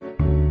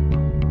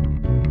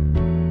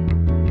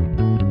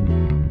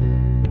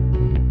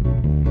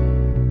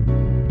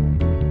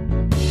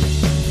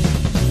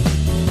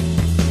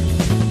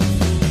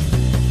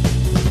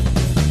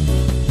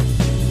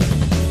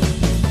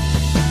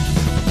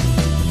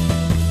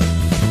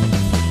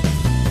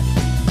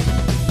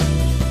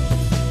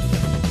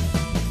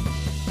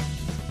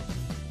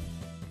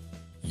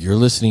You're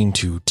listening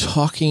to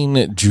Talking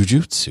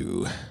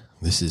Jujutsu.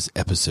 This is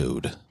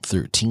episode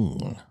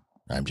 13.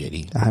 I'm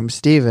JD. I'm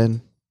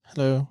Steven.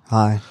 Hello.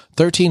 Hi.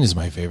 13 is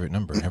my favorite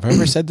number. Have I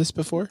ever said this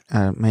before?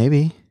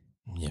 Maybe.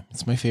 Yeah,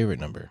 it's my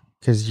favorite number.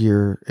 Because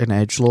you're an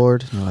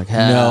edgelord. And you're like,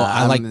 No,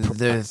 I like...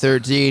 the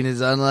 13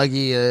 is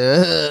unlucky.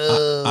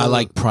 I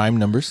like prime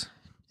numbers.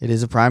 It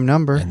is a prime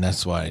number. And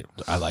that's why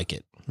I like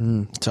it.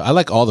 So I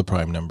like all the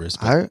prime numbers.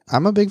 But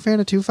I'm a big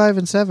fan of 2, 5,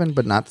 and 7,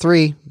 but not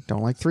 3.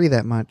 Don't like 3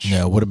 that much.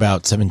 no, what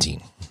about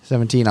 17?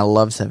 17, I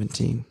love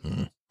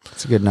 17.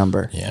 It's a good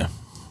number. Yeah.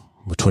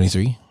 With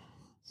 23?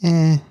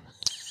 Eh.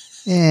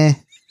 I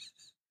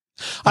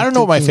don't know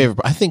what my favorite...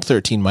 I think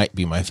 13 might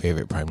be my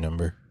favorite prime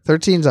number.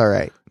 13's all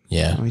right.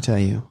 Yeah. Let me tell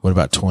you. What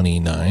about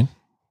 29?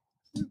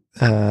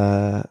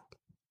 I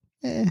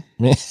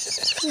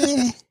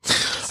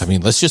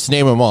mean, let's just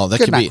name them all. That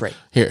could be great.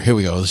 Here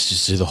we go. Let's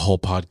just do the whole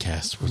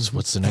podcast.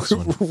 What's the next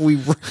one? We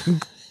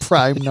rank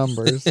prime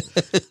numbers.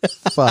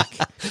 Fuck.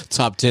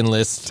 Top 10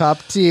 list. Top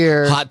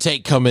tier. Hot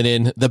take coming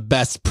in. The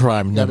best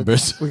prime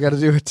numbers. We got to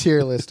do a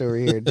tier list over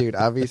here, dude.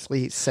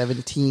 Obviously,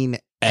 17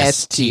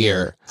 S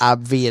tier.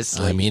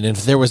 Obviously. I mean,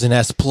 if there was an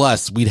S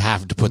plus, we'd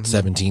have to put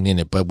 17 in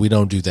it, but we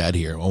don't do that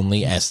here.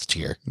 Only S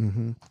tier.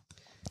 Mm-hmm.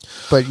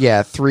 But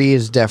yeah, 3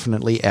 is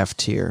definitely F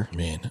tier.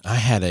 Man, I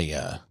had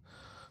a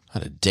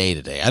day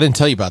today. I didn't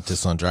tell you about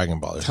this on Dragon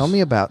Ball. Tell me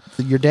about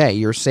your day.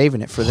 You're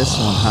saving it for this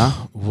one,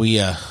 huh?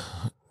 We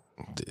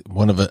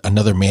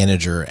another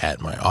manager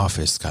at my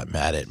office got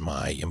mad at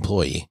my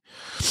employee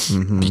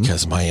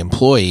because my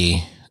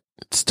employee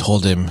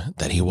told him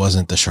that he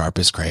wasn't the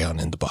sharpest crayon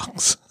in the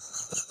box.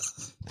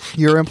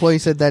 Your employee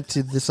said that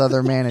to this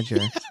other manager.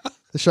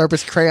 The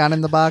sharpest crayon in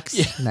the box?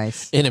 Yeah.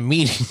 Nice. In a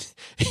meeting.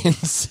 And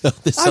so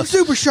I'm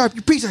super sharp,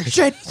 you piece of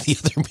shit. The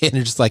other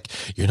manager's like,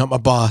 you're not my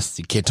boss.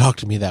 You can't talk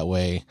to me that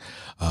way.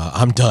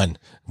 I'm done.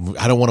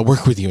 I don't want to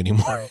work with you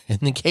anymore. And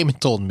then came and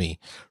told me,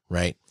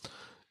 right?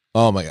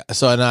 Oh my God.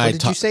 So, and what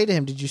did you say to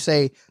him? Did you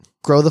say,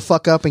 grow the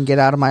fuck up and get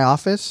out of my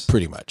office?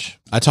 Pretty much.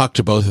 I talked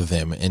to both of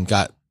them and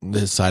got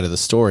this side of the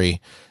story.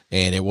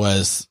 And it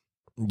was,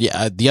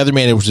 the other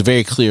man was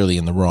very clearly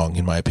in the wrong,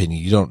 in my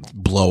opinion. You don't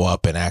blow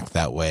up and act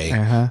that way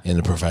in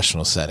a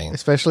professional setting.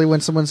 Especially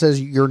when someone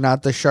says you're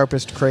not the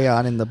sharpest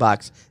crayon in the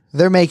box.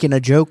 They're making a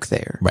joke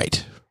there.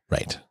 Right.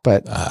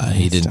 But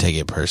he didn't take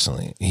it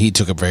personally. He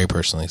took it very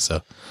personally.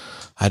 So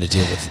I had to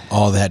deal with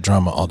all that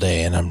drama all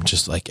day. And I'm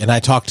just like, and I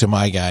talked to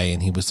my guy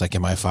and he was like,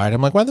 am I fired?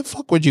 I'm like, why the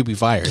fuck would you be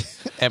fired?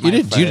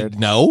 You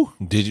no?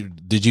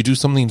 Did you do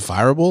something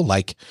fireable?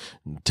 Like,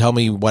 tell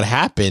me what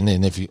happened.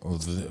 And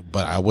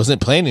but I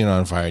wasn't planning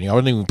on firing you. I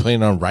wasn't even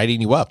planning on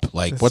writing you up.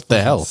 Like, what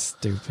the hell?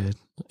 Stupid.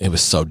 It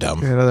was so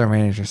dumb. That other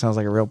manager sounds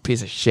like a real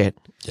piece of shit.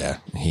 Yeah.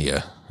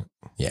 Yeah.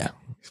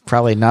 He's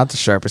probably not the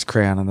sharpest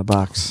crayon in the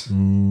box.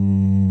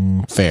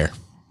 Fair.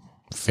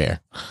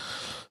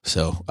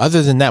 So,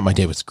 other than that, my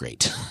day was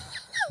great.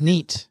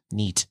 Neat.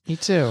 Me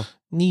too.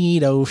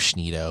 Neato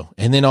schneedo.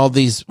 And then all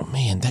these,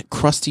 man, that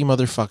crusty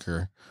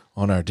motherfucker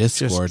on our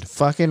Discord just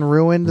fucking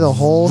ruined the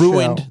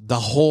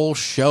whole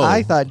show.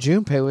 I thought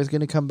Junpei was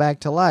going to come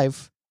back to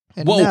life.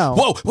 And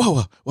whoa.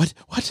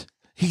 What?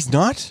 He's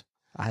not?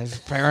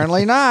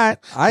 Apparently not.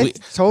 We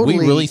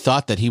really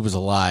thought that he was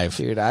alive.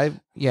 Dude, I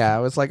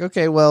was like,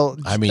 okay, well,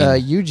 I mean,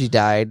 Yuji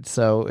died,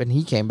 and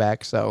he came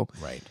back, so.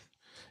 Right.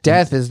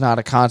 Death is not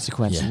a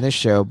consequence in this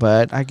show,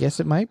 but I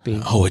guess it might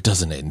be. Oh, it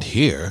doesn't end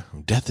here.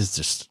 Death is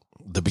just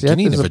the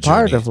beginning of a journey. Death is a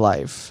part of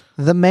life.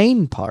 The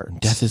main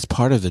part. Death is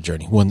part of the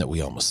journey, one that we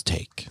almost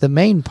take. The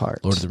main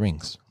part. Lord of the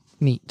Rings.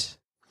 Neat.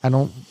 I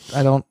don't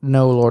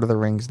know Lord of the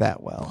Rings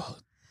that well.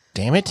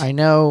 Damn it. I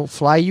know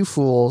Fly You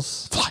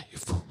Fools.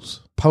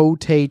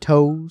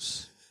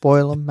 Potatoes.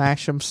 Boil them,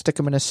 mash them, stick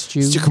them in a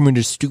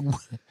stew.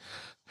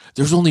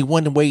 There's only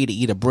one way to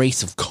eat a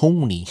brace of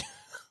coney.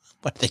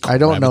 What they call I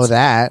don't know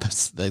that.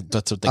 That's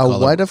what they call a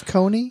what of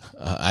coney?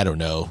 I don't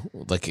know.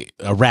 Like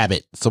a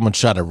rabbit. Someone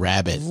shot a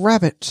rabbit.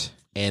 Rabbit.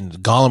 And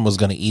Gollum was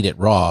going to eat it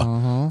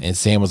raw. And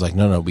Sam was like,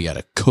 no, we got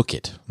to cook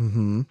it.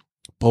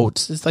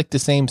 Boats. It's like the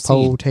same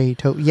scene.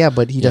 Potato. Yeah,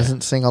 but he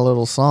doesn't sing a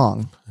little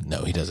song.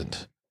 No, he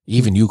doesn't.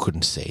 Even you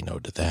couldn't say no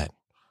to that.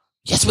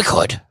 Yes, we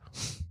could.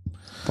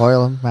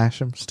 Boil them, mash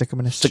them, stick them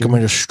in a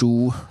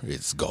stew.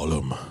 It's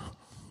Gollum.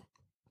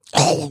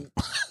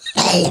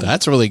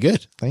 That's really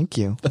good. Thank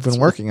you. I've been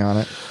working on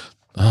it.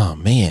 Oh,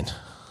 man.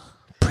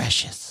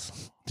 Precious.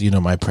 Do you know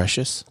my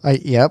Precious?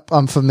 Yep,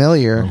 I'm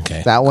familiar.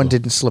 Okay, that one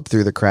didn't slip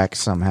through the cracks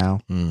somehow.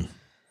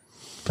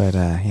 But,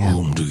 yeah.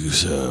 Whom do you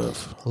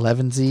serve?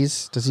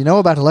 Elevensies. Does he know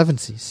about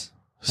elevensies?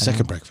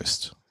 Second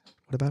breakfast.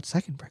 What about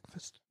second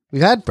breakfast?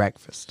 We've had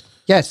breakfast.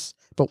 Yes,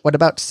 but what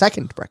about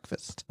second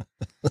breakfast?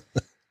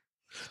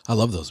 I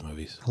love those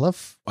movies.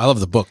 I love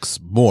the books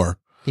more.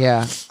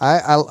 Yeah,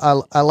 I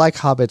like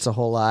Hobbits a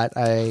whole lot.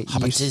 I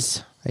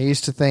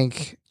used to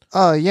think,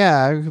 oh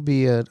yeah, I could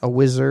be a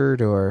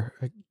wizard or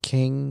a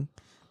king,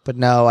 but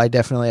no, I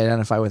definitely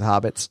identify with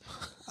hobbits.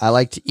 I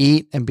like to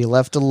eat and be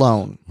left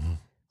alone.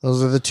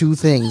 Those are the two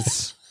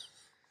things.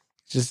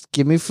 Just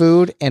give me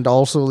food and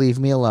also leave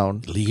me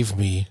alone. Leave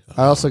me.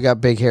 I also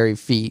got big hairy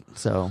feet,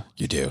 so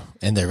You do.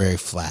 And they're very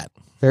flat.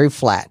 very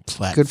flat.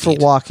 Flat Good feet.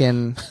 for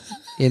walking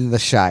in the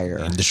Shire.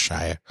 In the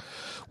Shire.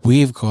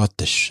 We've got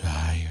the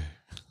Shire.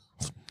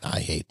 I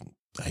hate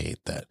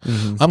that.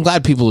 I'm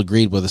glad people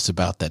agreed with us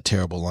about that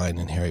terrible line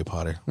in Harry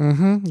Potter.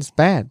 It's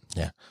bad.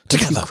 Yeah.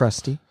 Thank you, Together.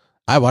 Krusty.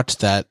 I watched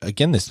that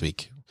again this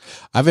week.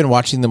 I've been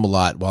watching them a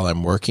lot while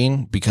I'm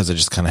working because I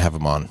just kind of have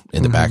them on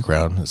in the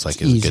background. It's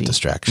like a easy. good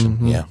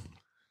distraction. Yeah.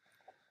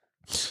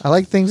 I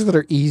like things that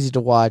are easy to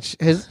watch.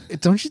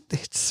 Don't you?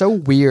 It's so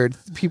weird.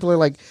 People are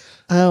like,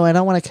 "Oh, I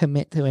don't want to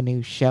commit to a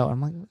new show." I'm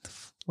like,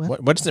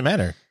 "What? What does it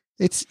matter?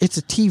 It's a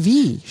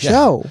TV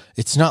show.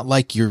 It's not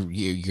like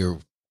you're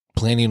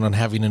planning on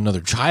having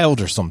another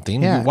child or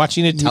something. Yeah. You're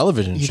watching a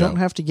television You show. don't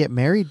have to get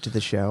married to the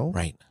show.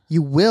 Right.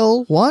 You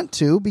will want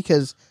to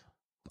because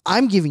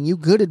I'm giving you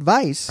good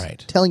advice,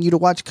 Right. telling you to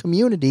watch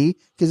Community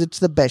because it's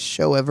the best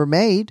show ever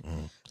made.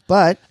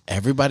 But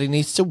Everybody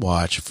needs to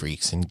watch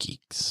Freaks and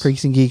Geeks.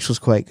 Freaks and Geeks was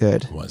quite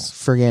good. It was.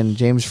 Friggin'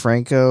 James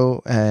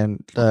Franco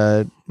and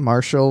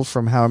Marshall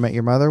from How I Met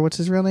Your Mother. What's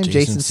his real name?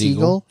 Jason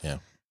Segel. Yeah.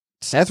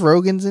 Seth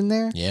Rogen's in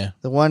there. Yeah.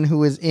 The one who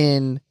was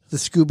in the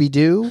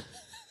Scooby-Doo.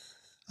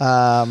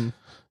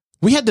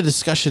 We had the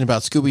discussion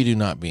about Scooby-Doo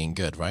not being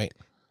good, right?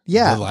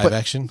 Yeah, The live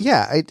action?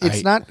 Yeah,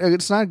 it's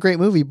not a great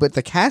movie, but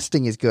the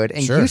casting is good.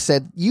 And Sure. you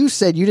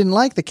said you didn't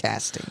like the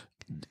casting.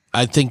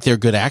 I think they're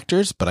good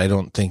actors, but I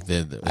don't think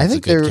that it's I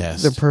think a good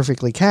cast. they're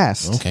perfectly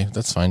cast. Okay,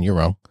 that's fine. You're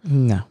wrong.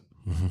 No,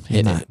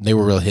 They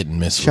were real hit and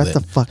miss shut with the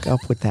it. fuck up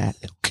with that.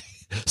 Okay.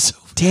 So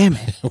Damn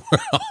it!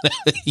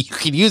 you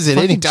can use it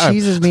Fucking anytime.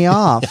 cheeses me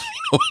off.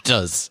 It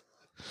does.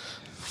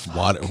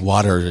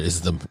 Water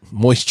is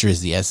moisture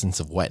is the essence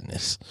of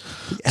wetness.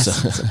 The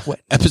essence of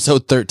what?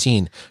 Episode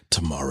 13,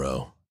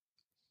 tomorrow.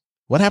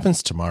 What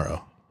happens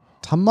tomorrow?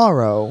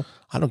 Tomorrow.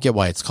 I don't get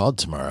why it's called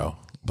tomorrow,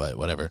 but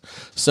whatever.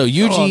 So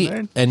Yuji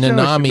man. and You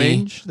know what you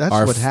mean. Nanami That's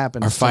are, what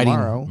happens are fighting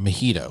tomorrow.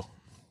 Mahito.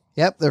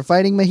 Yep, they're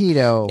fighting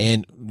Mahito.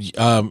 And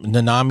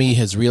Nanami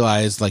has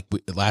realized, like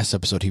last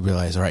episode, he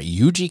realized, all right,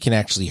 Yuji can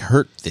actually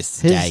hurt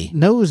this His guy.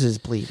 nose is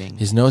bleeding.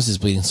 His nose is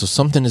bleeding, so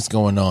something is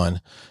going on.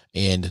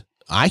 And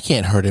I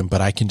can't hurt him,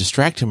 but I can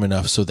distract him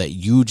enough so that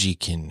Yuji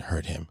can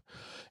hurt him.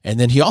 And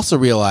then he also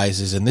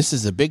realizes, and this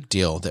is a big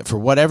deal, that for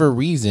whatever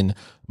reason,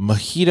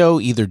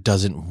 Mahito either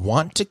doesn't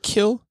want to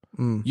kill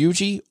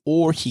Yuji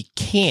or he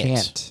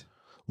can't.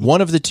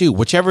 One of the two,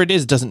 whichever it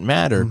is, doesn't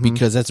matter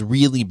because that's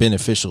really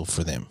beneficial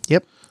for them.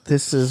 Yep,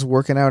 this is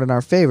working out in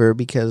our favor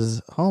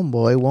because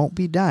Homeboy won't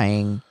be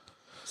dying.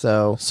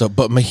 So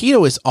But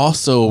Mahito is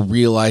also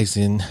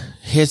realizing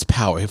his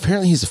power.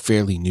 Apparently, he's a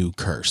fairly new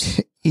curse.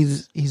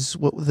 he's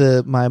what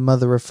my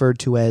mother referred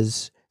to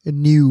as a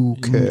new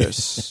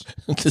curse.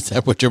 Is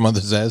that what your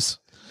mother says?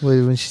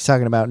 When she's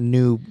talking about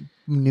new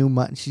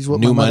money, she's what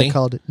New my mother money?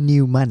 called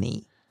new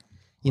money.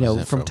 You know,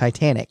 that from from?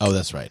 Titanic. Oh,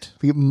 that's right.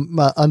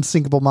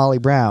 Unsinkable Molly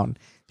Brown.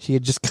 She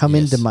had just come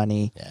Yes. into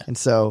money, Yeah. and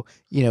so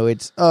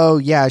it's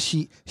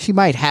she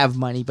might have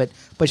money, but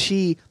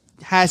she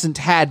hasn't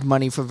had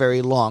money for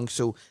very long.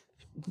 So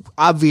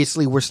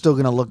obviously, we're still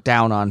gonna look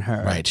down on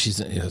her. Right.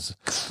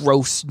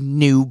 Gross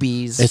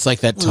newbies. It's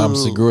like that Tom Ooh.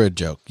 Segura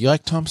joke. You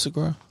like Tom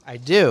Segura? I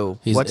do.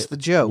 He's- What's the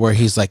joke? Where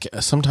he's like,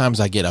 sometimes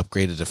I get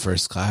upgraded to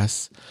first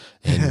class.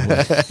 And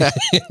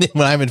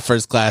when I'm in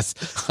first class,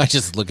 I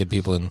just look at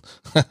people and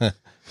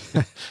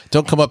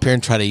don't come up here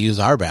and try to use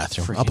our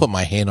bathroom. I'll put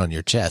my hand on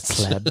your chest.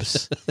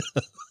 Plebs.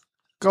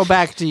 Go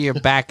back to your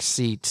back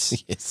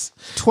seats. Yes.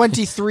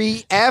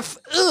 23F.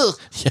 Ugh.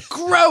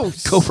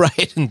 Gross. Go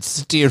right in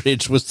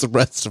steerage with the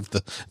rest of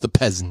the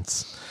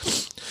peasants.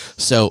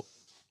 So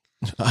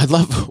I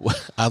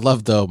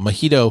love though,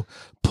 Mahito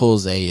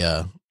pulls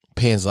a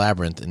Pan's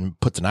Labyrinth and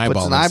puts an eyeball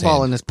Puts an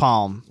eyeball in in his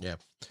palm. Yeah.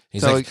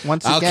 He's So, like,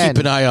 once I'll again,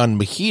 keep an eye on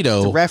The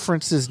Mahito.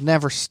 references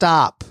never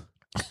stop.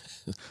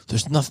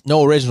 There's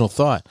no original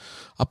thought.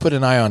 I'll put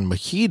an eye on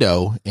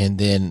Mahito, and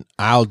then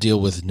I'll deal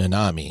with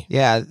Nanami.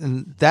 Yeah,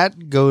 and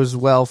that goes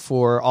well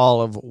for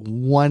all of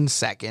 1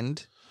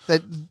 second.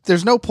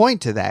 There's no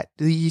point to that.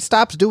 He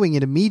stops doing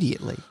it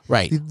immediately.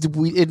 Right.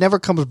 It never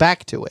comes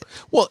back to it.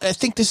 Well, I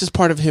think this is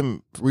part of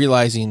him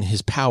realizing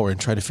his power and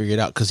trying to figure it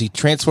out because he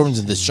transforms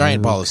into this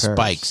giant ball of curse.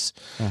 spikes,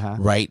 Uh-huh.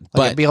 right?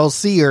 Like a big old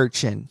sea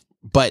urchin.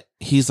 But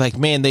he's like,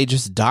 man, they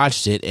just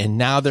dodged it, and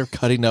now they're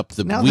cutting up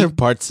the Now they're- weak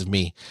parts of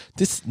me.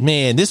 This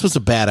was a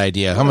bad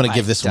idea. I'm going to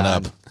give this one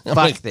up.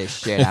 Fuck this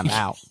shit, I'm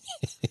out.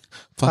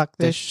 Fuck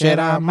this shit,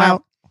 I'm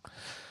out.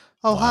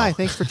 Oh, hi,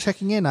 thanks for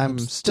checking in. I'm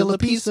still a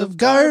piece of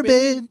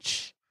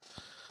garbage.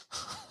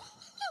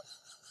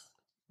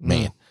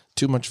 Man,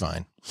 too much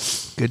Vine.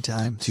 Good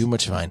time. Too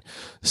much Vine.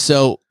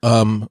 So,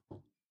 as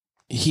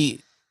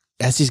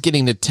he's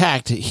getting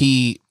attacked,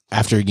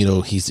 after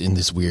he's in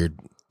this weird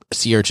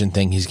sea urchin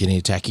thing, he's getting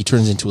attacked. He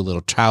turns into a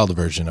little child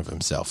version of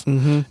himself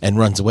and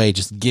runs away,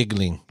 just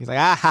giggling. He's like,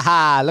 ah ha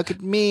ha! Look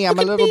at me! I'm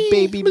a little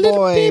baby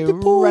boy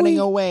running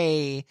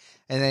away.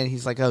 And then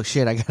he's like, oh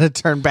shit! I gotta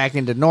turn back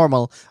into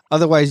normal.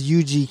 Otherwise,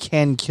 Yuji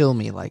can kill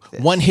me like this.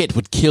 One hit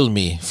would kill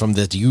me from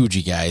the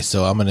Yuji guy,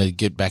 so I'm gonna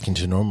get back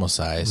into normal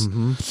size.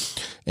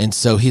 And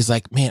so he's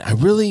like, man,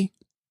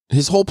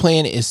 his whole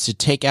plan is to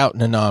take out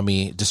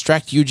Nanami,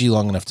 distract Yuji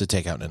long enough to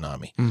take out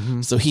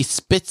Nanami. So he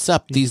spits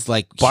up these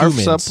like Barfs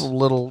humans up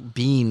little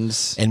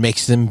beans and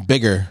makes them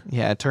bigger.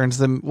 Yeah, it turns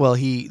them. Well,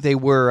 they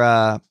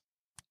were,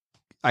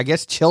 I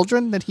guess,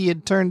 children that he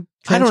had turned.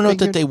 I don't know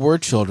that they were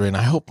children.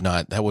 I hope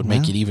not. That would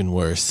make it even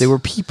worse. They were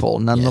people,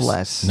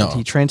 nonetheless. Yes. No,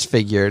 he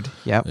transfigured.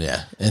 Yep.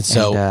 Yeah, and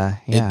so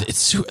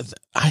it's.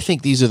 I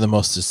think these are the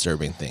most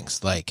disturbing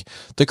things. Like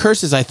the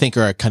curses, I think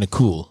are kind of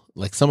cool.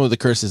 Like some of the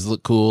curses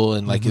look cool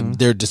and like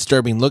they're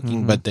disturbing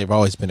looking, but they've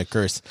always been a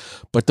curse.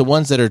 But the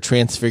ones that are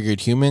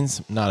transfigured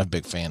humans, not a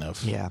big fan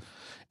of. Yeah.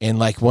 And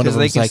like one of them,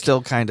 they can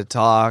still kind of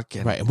talk.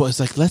 And right. Well, it's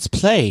like let's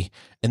play,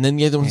 and then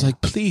the other one's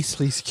like, please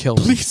kill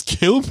me. Please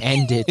kill me.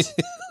 End it.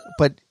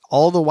 But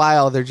all the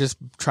while, they're just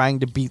trying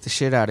to beat the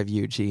shit out of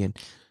Yuji, and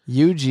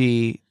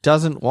Yuji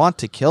doesn't want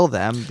to kill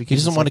them because he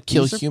doesn't want to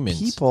kill humans.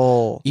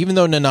 People, even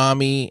though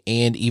Nanami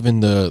and even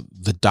the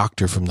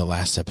doctor from the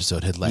last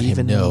episode had let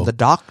him know, the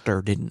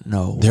doctor didn't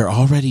know. They're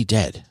already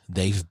dead.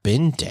 They've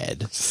been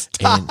dead.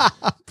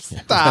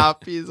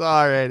 Stop! He's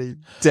already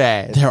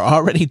dead. They're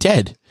already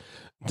dead.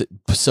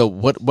 So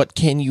what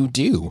can you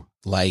do?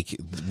 Like,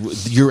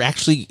 you're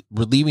actually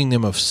relieving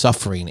them of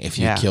suffering if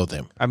you kill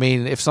them. I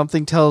mean, if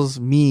something tells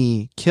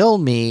me, kill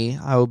me,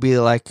 I will be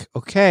like,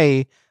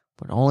 okay,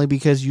 but only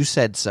because you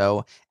said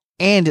so.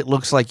 And it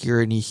looks like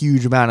you're in a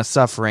huge amount of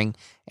suffering,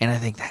 and I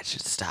think that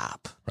should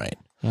stop. Right.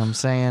 You know what I'm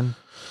saying?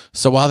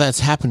 So while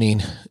that's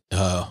happening,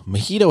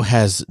 Mahito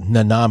has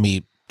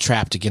Nanami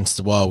trapped against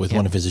the wall with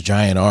one of his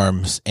giant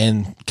arms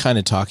and kind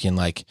of talking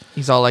like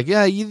he's all like,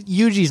 yeah,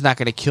 Yuji's not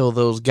going to kill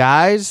those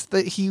guys.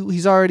 That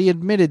he's already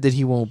admitted that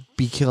he won't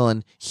be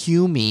killing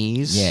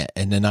humies. Yeah,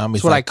 and Nanami's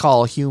that's what I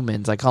call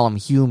humans. I call them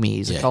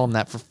humies. Yeah. I call them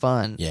that for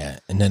fun. Yeah,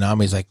 and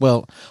Nanami's like,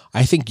 well,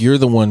 I think you're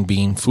the one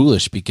being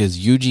foolish because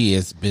Yuji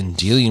has been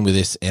dealing with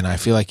this, and I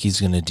feel like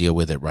he's going to deal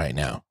with it right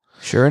now.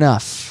 Sure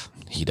enough.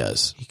 He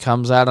does. He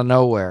comes out of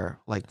nowhere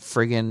like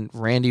friggin'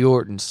 Randy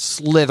Orton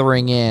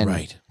slithering in.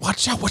 Right.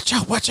 Watch out, watch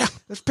out, watch out.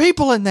 There's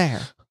people in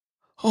there.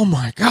 Oh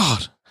my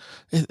God.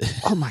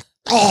 Oh my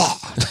God.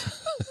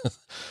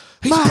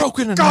 He's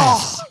broken in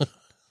half.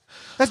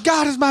 That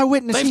God is my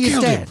witness. He is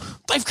dead.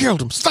 They've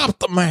killed him. Stop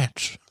the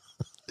match.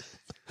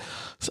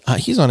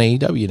 He's on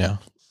AEW now.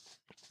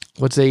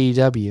 What's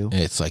AEW?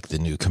 It's like the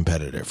new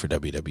competitor for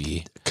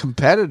WWE.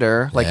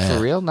 Competitor? Like for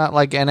real? Not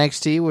like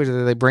NXT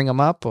where they bring him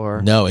up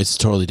or? No, it's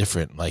totally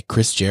different. Like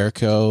Chris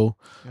Jericho.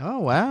 Oh,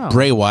 wow.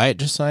 Bray Wyatt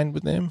just signed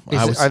with them.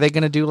 Are they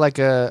going to do like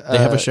they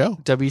have a show?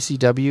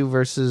 WCW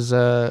versus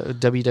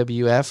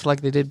WWF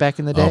like they did back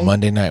in the day? Oh,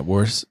 Monday Night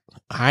Wars.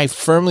 I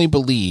firmly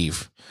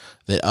believe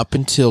that up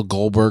until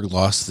Goldberg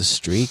lost the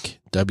streak,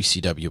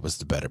 WCW was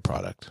the better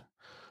product.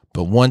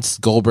 But once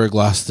Goldberg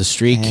lost the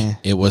streak,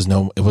 it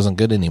wasn't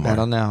good anymore. I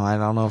don't know. I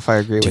don't know if I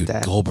agree with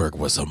that. Goldberg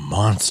was a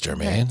monster,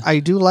 man. I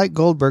do like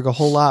Goldberg a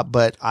whole lot,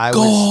 but I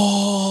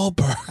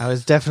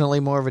was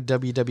definitely more of a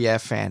WWF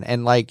fan,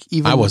 and like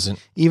even I wasn't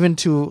even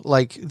to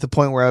like the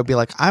point where I would be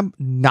like, I'm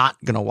not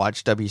gonna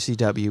watch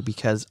WCW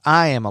because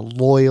I am a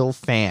loyal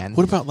fan.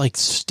 What about like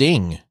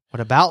Sting? What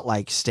about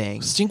like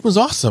Sting? Sting was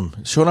awesome,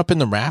 showing up in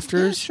the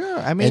rafters. Yeah, sure.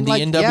 I mean, and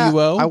like, the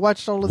NWO. I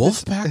watched all of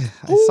Wolfpack. this.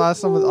 I saw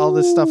some of all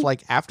this stuff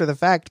like after the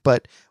fact,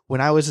 but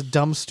when I was a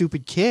dumb,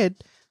 stupid kid,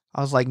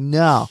 I was like,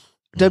 no,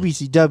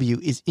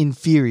 WCW is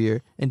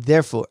inferior, and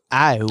therefore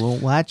I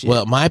won't watch it.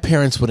 Well, my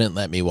parents wouldn't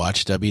let me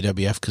watch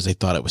WWF because they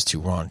thought it was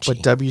too raunchy.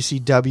 But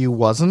WCW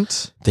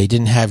wasn't. They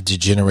didn't have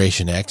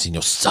Degeneration X,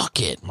 and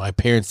suck it. My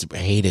parents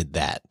hated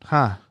that.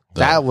 Huh.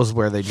 That was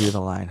where they drew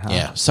the line, huh?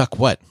 Yeah, suck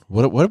what?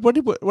 What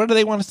do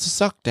they want us to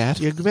suck, Dad?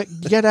 You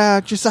get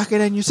out, you suck it,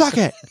 and you suck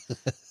it.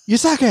 You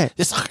suck it.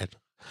 You suck it.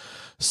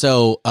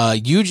 So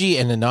Yuji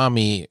and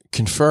Nanami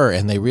confer,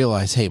 and they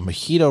realize, hey,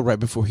 Mahito, right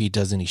before he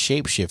does any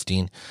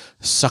shape-shifting,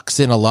 sucks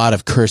in a lot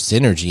of cursed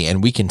energy,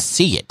 and we can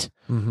see it.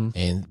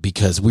 And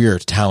because we are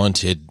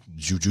talented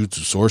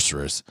jujutsu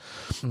sorcerers.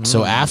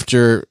 So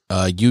after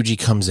Yuji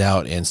comes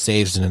out and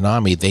saves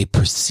Nanami, they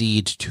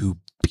proceed to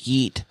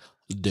beat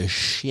the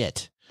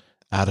shit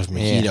out of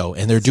Mahito,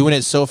 and they're doing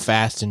it so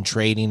fast and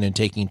trading and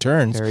taking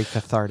turns, very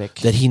cathartic,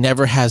 that he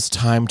never has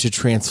time to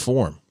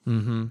transform.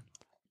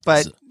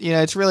 But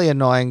it's really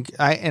annoying.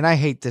 I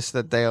hate this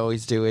that they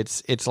always do.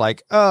 It's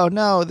like, oh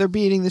no, they're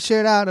beating the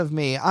shit out of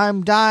me.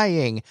 I'm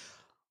dying.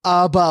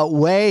 But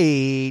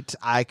wait,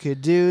 I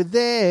could do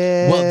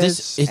this. Well,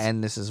 this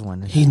is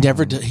when he's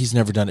never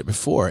done it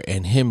before,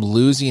 and him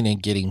losing and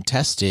getting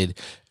tested,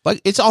 like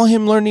it's all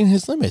him learning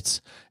his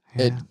limits.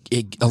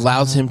 It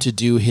allows him to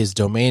do his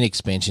domain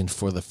expansion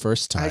for the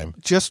first time. I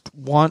just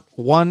want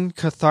one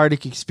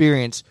cathartic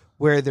experience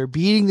where they're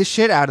beating the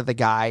shit out of the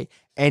guy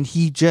and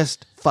he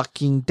just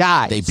fucking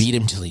dies. They beat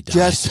him till he dies.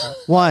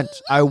 Just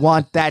once. I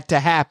want that to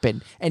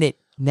happen. And it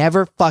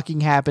never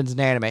fucking happens in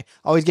anime.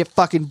 Always get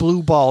fucking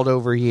blue balled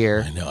over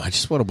here. I know. I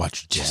just want to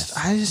watch death.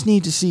 I just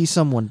need to see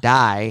someone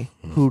die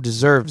who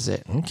deserves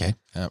it. Okay.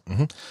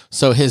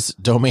 So his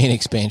domain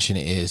expansion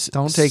is...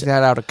 Don't take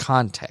that out of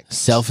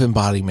context.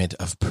 Self-embodiment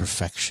of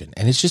perfection.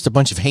 And it's just a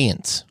bunch of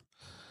hands.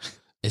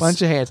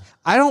 Bunch of hands.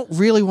 I don't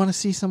really want to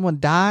see someone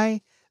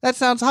die. That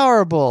sounds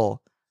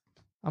horrible.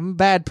 I'm a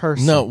bad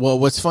person. No, well,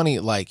 what's funny,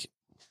 like,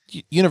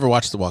 you never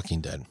watched The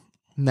Walking Dead.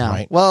 No.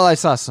 Right? Well, I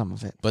saw some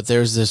of it. But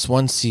there's this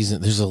one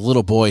season, there's a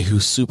little boy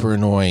who's super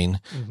annoying,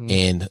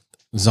 and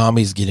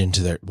zombies get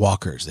into their...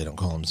 Walkers, they don't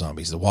call them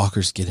zombies. The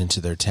walkers get into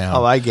their town.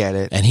 Oh, I get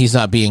it. And he's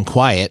not being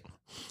quiet.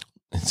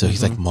 And so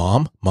he's like,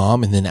 Mom,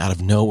 Mom. And then out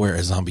of nowhere,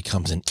 a zombie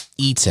comes and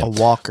eats him. A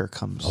walker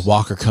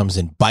comes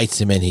and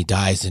bites him, and he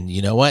dies. And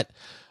you know what?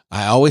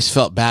 I always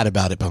felt bad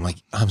about it, but I'm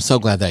like, I'm so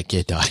glad that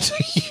kid died.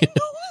 You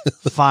know?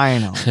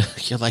 Final.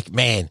 You're like,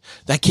 man,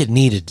 that kid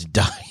needed to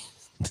die.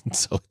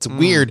 So it's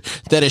weird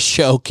that a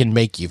show can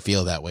make you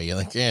feel that way. You're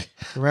like,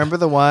 Remember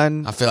the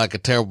one? I feel like a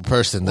terrible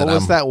person. What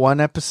was that one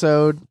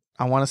episode?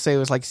 I want to say it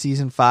was like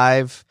season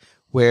 5,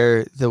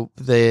 where there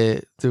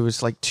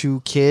was like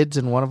 2 kids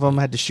and one of them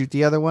had to shoot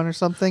the other one or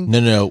something.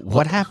 No.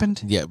 What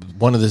happened? Yeah,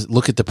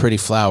 look at the pretty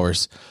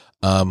flowers.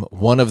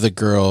 One of the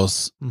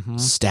girls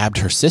stabbed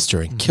her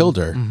sister and killed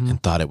her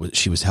and thought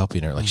she was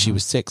helping her. Like she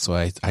was sick, so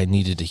I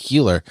needed to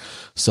heal her.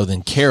 So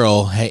then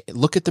Carol, hey,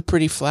 look at the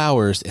pretty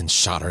flowers, and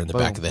shot her in the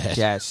back of the head.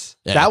 Yes.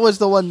 Yeah. That was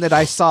the one that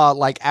I saw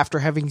like after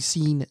having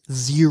seen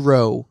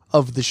 0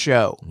 of the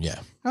show. Yeah.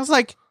 I was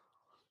like,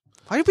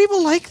 why do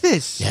people like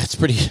this? Yeah, it's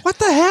pretty. What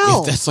the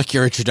hell? If that's like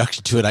your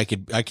introduction to it, I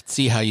could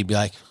see how you'd be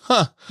like,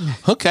 huh,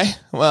 okay.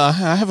 Well,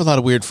 I have a lot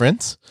of weird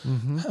friends.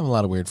 I have a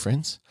lot of weird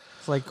friends.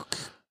 It's like,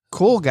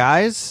 cool,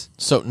 guys.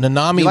 So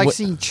Nanami... You like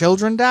seeing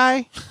children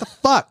die? What the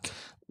fuck?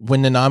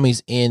 When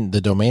Nanami's in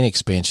the domain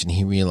expansion,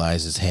 he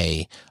realizes,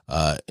 hey,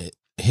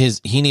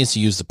 he needs to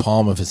use the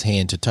palm of his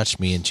hand to touch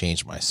me and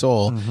change my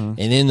soul. And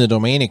in the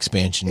domain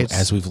expansion,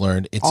 as we've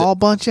learned, it's all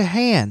bunch of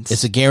hands.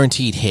 It's a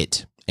guaranteed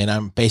hit. And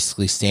I'm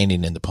basically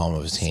standing in the palm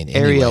of his hand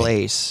anyway. Aerial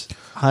ace.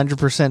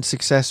 100%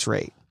 success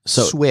rate.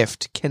 So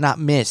Swift. Cannot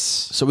miss.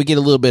 So we get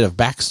a little bit of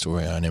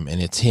backstory on him.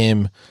 And it's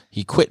him.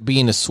 He quit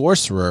being a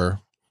sorcerer.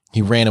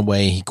 He ran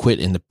away. He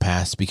quit in the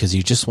past because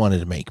he just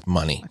wanted to make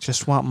money. I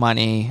just want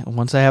money.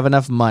 Once I have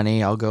enough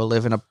money, I'll go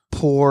live in a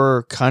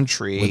poor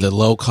country. With a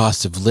low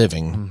cost of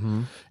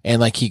living. And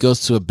like he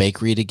goes to a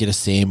bakery to get a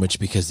sandwich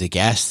because the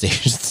gas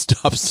station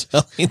stopped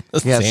selling the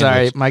sandwich.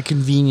 Sorry. My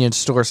convenience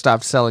store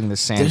stopped selling the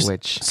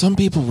sandwich. Some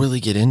people really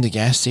get into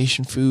gas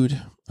station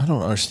food. I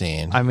don't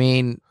understand. I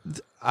mean,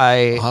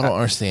 I don't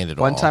understand it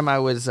One time I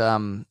was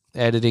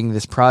editing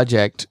this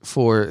project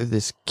for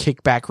this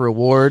Kickback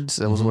Rewards.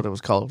 That was what it was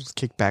called. It was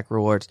Kickback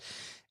Rewards.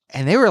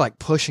 And they were like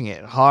pushing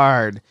it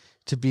hard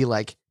to be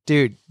like,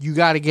 dude, you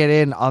got to get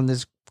in on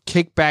this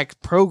kickback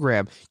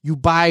program. You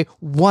buy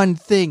one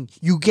thing,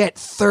 you get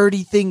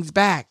 30 things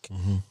back.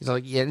 It's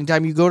like,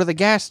 anytime you go to the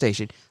gas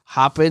station,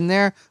 hop in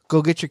there,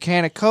 go get your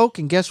can of Coke,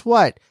 and guess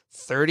what?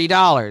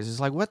 $30. It's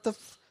like, what the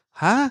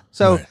huh?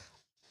 So, right.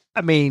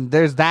 I mean,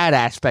 there's that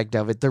aspect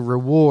of it, the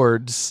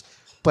rewards.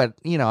 But,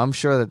 you know, I'm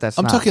sure that's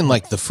I'm talking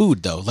like the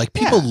food, though. Like,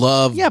 people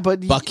love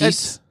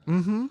Buc-ee's.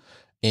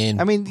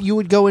 And I mean, you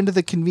would go into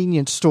the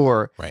convenience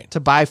store right.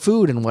 to buy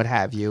food and what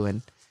have you.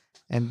 And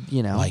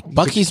you know. Like,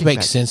 Buc-ee's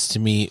makes sense to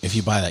me if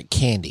you buy, like,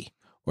 candy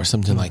or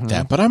something like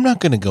that. But I'm not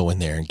going to go in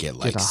there and get,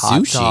 like, a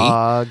hot sushi.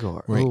 Dog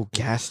or,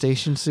 gas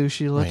station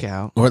sushi. Look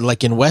out. Or,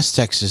 like, in West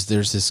Texas,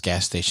 there's this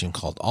gas station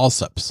called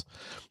Allsup's.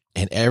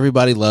 And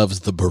everybody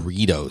loves the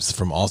burritos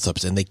from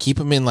Allsup's, and they keep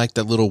them in like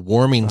that little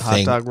warming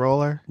thing. Hot dog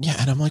roller? Yeah,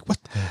 and I'm like, what?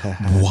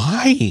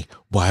 Why?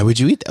 Why would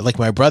you eat that? Like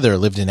my brother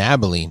lived in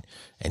Abilene,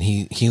 and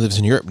he lives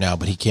in Europe now,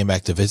 but he came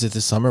back to visit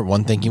this summer.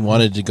 One thing he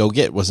wanted to go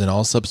get was an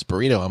Allsup's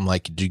burrito. I'm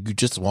like, do you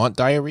just want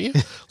diarrhea?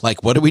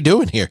 Like, what are we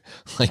doing here?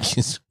 Like,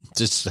 it's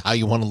just how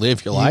you want to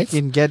live your life?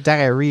 You can get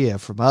diarrhea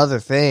from other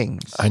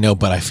things. I know,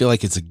 but I feel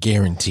like it's a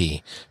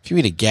guarantee. If you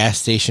eat a gas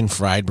station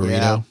fried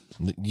burrito,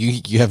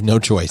 you have no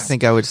choice. I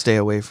think I would stay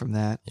away from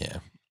that. Yeah.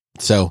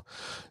 So,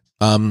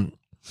 Nanami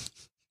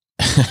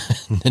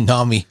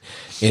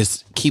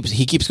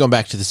keeps going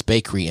back to this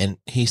bakery, and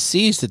he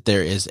sees that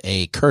there is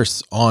a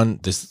curse on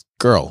this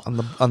girl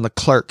on the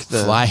clerk, the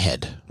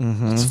Flyhead.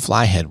 It's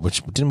Flyhead.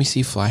 Which didn't we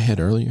see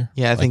Flyhead earlier?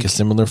 Yeah, I think a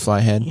similar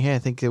Flyhead. Yeah, I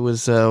think it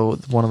was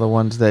one of the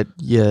ones that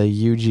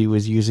Yuji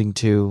was using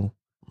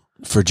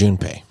for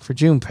Junpei.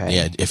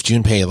 Yeah, if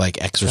Junpei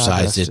like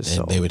exercised it,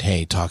 and they would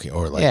talking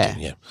or like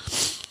yeah.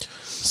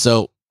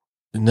 So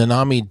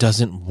Nanami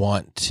doesn't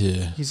want to.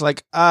 He's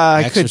like,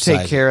 I could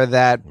take care of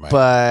that,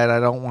 but I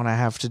don't want to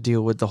have to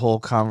deal with the whole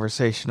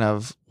conversation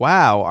of,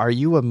 wow, are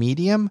you a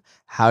medium?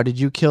 How did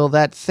you kill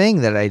that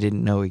thing that I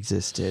didn't know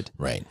existed?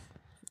 Right.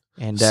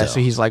 And so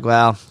he's like,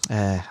 well,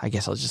 I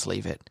guess I'll just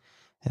leave it.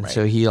 And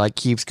so he like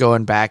keeps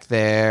going back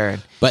there.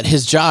 But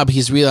his job,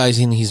 he's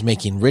realizing he's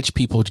making rich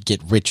people to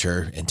get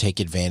richer and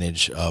take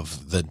advantage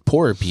of the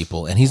poorer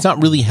people. And he's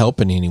not really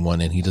helping anyone,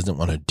 and he doesn't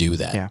want to do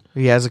that. Yeah.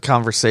 He has a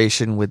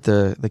conversation with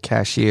the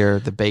cashier,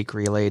 the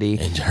bakery lady.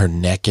 And her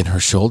neck and her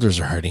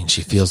shoulders are hurting.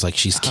 She feels like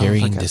she's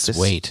carrying this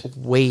weight.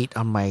 Weight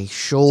on my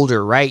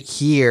shoulder right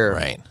here,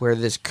 right where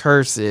this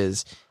curse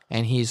is.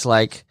 And he's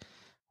like,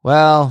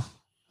 well...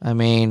 I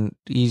mean,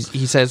 he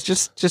says,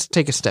 just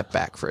take a step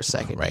back for a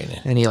second. Right.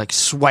 And he like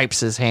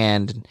swipes his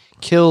hand and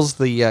kills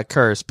the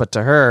curse. But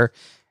to her,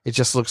 it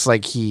just looks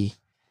like he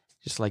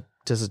just like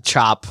does a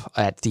chop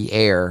at the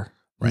air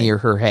near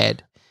her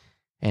head.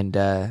 And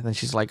then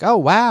she's like, oh,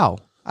 wow,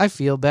 I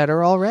feel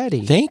better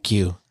already. Thank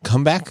you.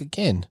 Come back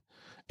again.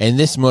 And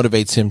this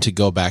motivates him to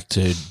go back to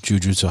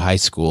Jujutsu High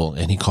School,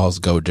 and he calls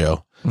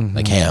Gojo.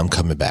 Like, hey, I'm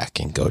coming back.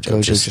 And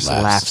Gojo just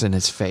laughs in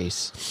his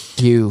face.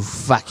 You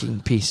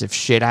fucking piece of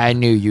shit. I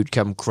knew you'd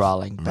come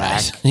crawling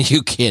back. Right.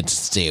 You can't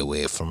stay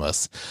away from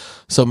us.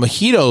 So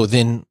Mahito,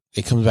 then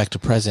it comes back to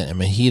present,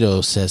 and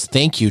Mahito says,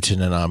 thank you to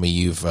Nanami.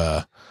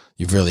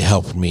 You've really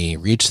helped me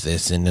reach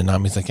this. And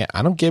Nanami's like,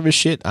 I don't give a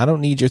shit. I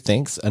don't need your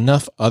thanks.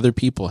 Enough other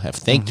people have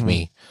thanked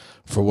me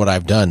for what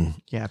I've done.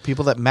 Yeah,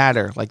 people that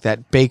matter, like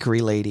that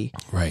bakery lady.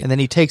 Right. And then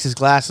he takes his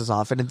glasses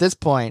off. And at this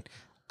point,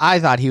 I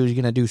thought he was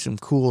going to do some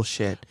cool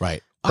shit.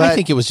 Right. But I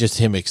think it was just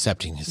him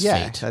accepting his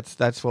fate. Yeah,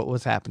 that's what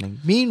was happening.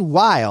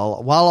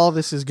 Meanwhile, while all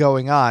this is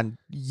going on,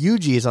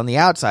 Yuji is on the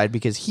outside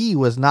because he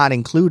was not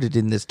included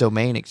in this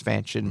domain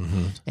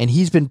expansion. And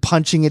he's been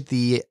punching at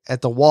the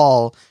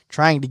wall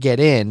trying to get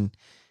in,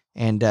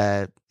 and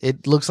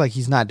it looks like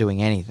he's not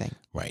doing anything.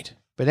 Right.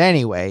 But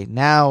anyway,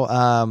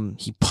 now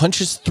he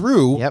punches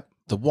through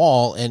the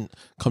wall, and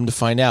come to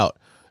find out,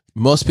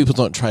 most people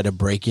don't try to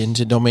break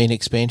into domain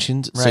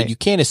expansions, so you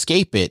can't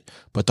escape it,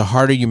 but the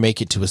harder you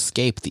make it to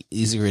escape, the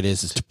easier it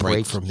is to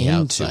break from the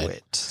outside.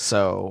 It.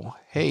 So,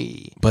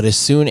 hey. But as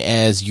soon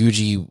as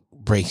Yuji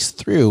breaks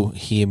through,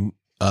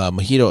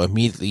 Mahito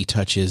immediately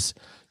touches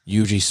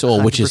Yuji's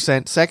soul, which is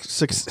 100%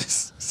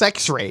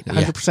 sex rate,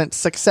 100%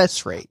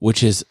 success rate.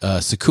 Which is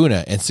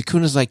Sukuna, and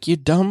Sukuna's like, you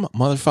dumb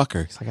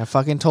motherfucker. It's like, I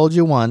fucking told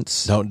you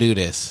once. Don't do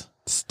this.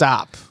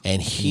 Stop. And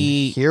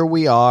here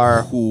we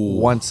are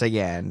once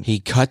again. He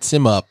cuts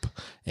him up,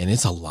 and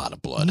it's a lot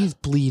of blood. He's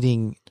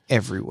bleeding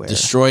everywhere.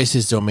 Destroys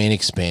his domain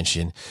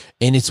expansion.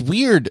 And it's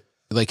weird.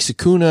 Like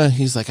Sukuna,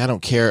 he's like, I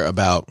don't care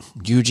about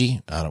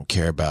Yuji. I don't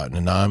care about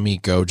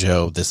Nanami,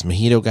 Gojo, this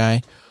Mahito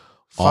guy.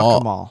 Fuck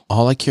them all.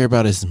 All I care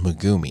about is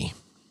Megumi.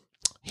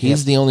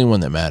 He's the only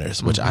one that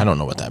matters, which I don't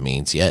know what that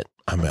means yet.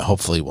 I mean,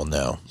 hopefully we'll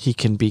know. He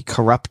can be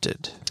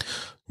corrupted.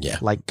 Yeah.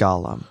 Like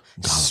Gollum.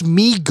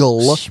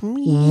 Smeagol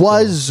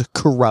was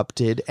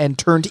corrupted and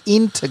turned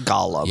into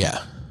Gollum.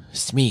 Yeah.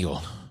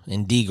 Smeagol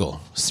and Deagle.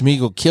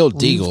 Smeagol killed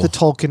Deagle. Leave the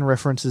Tolkien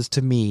references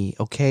to me,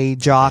 okay,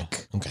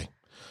 Jock? Okay.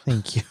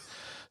 Thank you.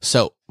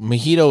 So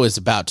Mahito is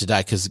about to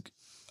die because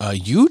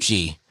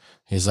Yuji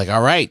is like,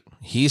 all right,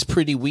 he's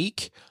pretty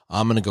weak.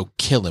 I'm going to go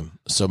kill him.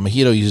 So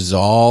Mahito uses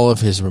all of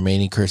his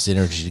remaining cursed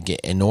energy to get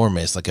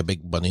enormous, like a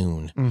big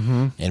balloon.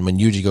 And when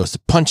Yuji goes to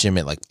punch him,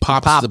 it like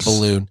pops the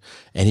balloon,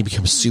 and he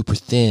becomes super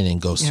thin and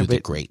goes through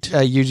the grate.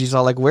 Yuji's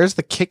all like, where's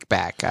the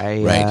kickback?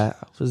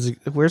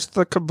 Where's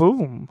the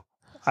kaboom?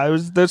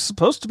 There's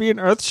supposed to be an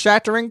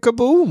earth-shattering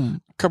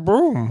kaboom.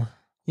 Kaboom.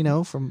 You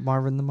know, from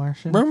Marvin the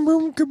Martian. Boom,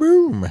 boom,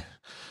 kaboom.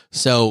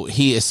 So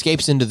he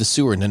escapes into the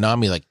sewer.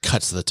 Nanami like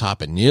cuts to the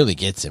top and nearly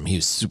gets him. He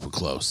was super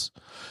close.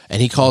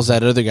 And he calls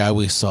that other guy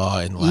we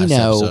saw in the last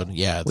episode.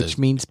 Yeah. Which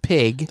means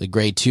pig. The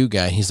grade 2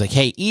 guy. He's like,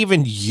 hey,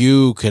 even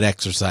you could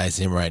exorcise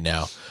him right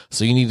now.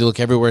 So you need to look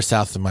everywhere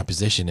south of my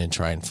position and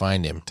try and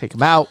find him. Take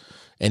him out.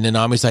 And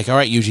Nanami's like, all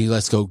right, Yuji,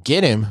 let's go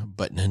get him.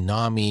 But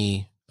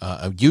Yuji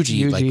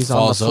like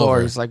falls on the floor.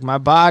 over. He's like, my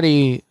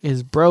body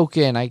is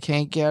broken. I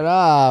can't get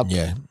up.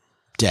 Yeah.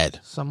 Dead.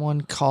 Someone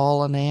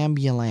call an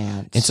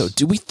ambulance. And so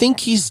do we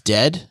think he's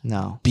dead?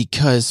 No.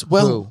 Because,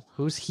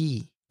 who's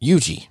he?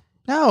 Yuji.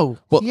 No.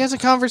 He has a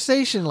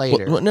conversation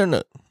later.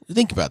 No.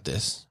 Think about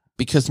this.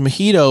 Because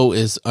Mahito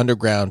is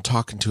underground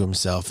talking to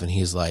himself, and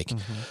he's like,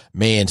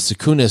 man,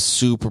 Sukuna's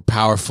super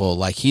powerful.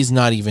 Like, he's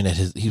not even at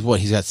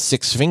he's got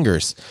 6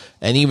 fingers.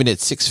 And even at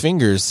 6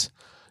 fingers,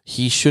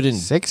 he shouldn't.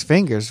 6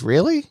 fingers?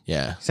 Really?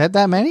 Yeah. Is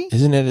that many?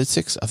 Isn't it at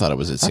 6? I thought it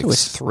was at 6. It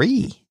was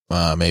 3.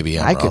 Maybe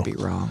I could be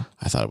wrong.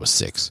 I thought it was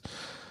 6.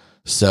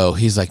 So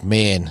he's like,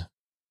 man,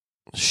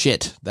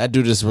 shit, that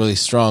dude is really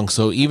strong.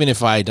 So even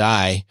if I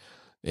die,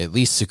 at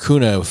least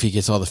Sukuna, if he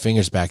gets all the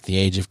fingers back, the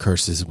Age of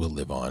Curses will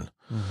live on.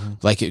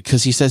 Like,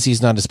 because he says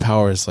he's not as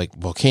powerful as like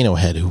Volcano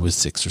Head, who was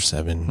 6 or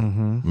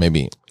 7.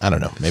 Maybe, I don't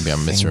know. Maybe I'm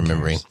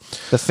misremembering.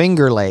 The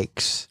Finger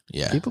Lakes.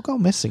 Yeah. People go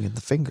missing in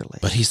the Finger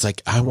Lakes. But he's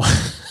like, I want.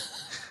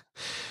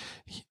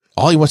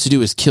 All he wants to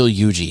do is kill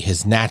Yuji,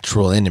 his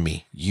natural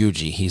enemy,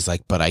 Yuji. He's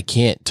like, but I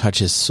can't touch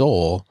his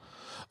soul.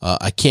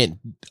 I can't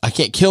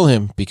kill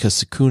him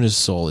because Sukuna's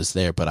soul is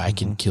there, but I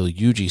can kill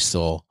Yuji's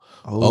soul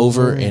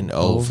over and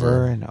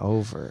over and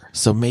over.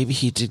 So maybe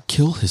he did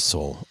kill his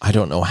soul. I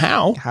don't know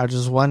how. How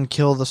does one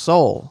kill the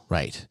soul?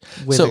 Right.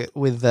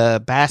 With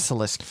the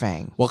basilisk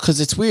fang. Well, because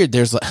it's weird.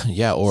 There's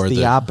or it's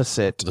the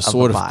opposite. The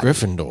sword of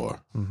Gryffindor.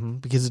 Mm-hmm.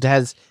 Because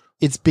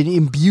it's been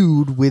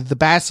imbued with the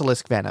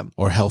basilisk venom.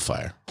 Or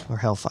hellfire.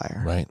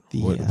 Right.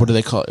 What do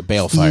they call it?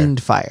 Balefire.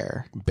 Fiend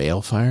fire.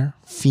 Balefire?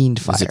 Fiend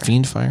fire. Is it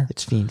fiend fire?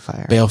 It's fiend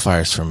fire.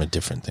 Balefire is from a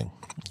different thing.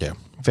 Yeah.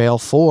 Veil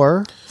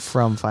 4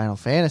 from Final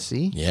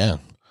Fantasy. Yeah.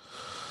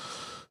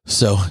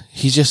 So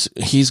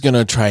he's going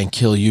to try and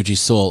kill Yuji's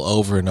soul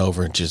over and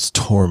over and just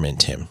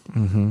torment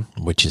him,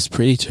 which is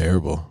pretty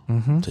terrible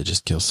to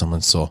just kill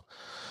someone's soul.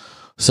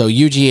 So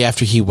Yuji,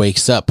 after he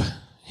wakes up,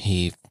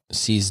 he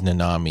sees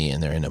Nanami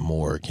and they're in a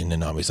morgue, and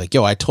Nanami's like,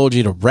 yo, I told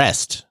you to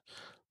rest,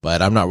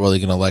 but I'm not really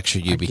going to lecture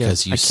you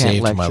because you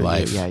saved my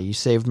life. Yeah, you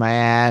saved my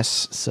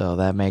ass, so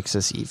that makes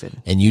us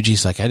even. And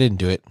Yuji's like, I didn't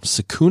do it.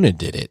 Sukuna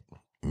did it.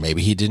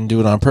 Maybe he didn't do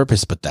it on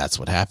purpose, but that's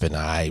what happened.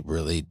 I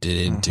really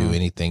didn't do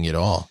anything at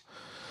all.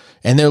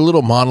 And their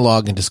little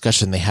monologue and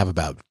discussion they have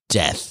about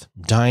death,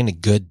 dying a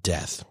good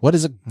death. What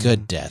is a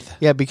good death?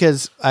 Yeah,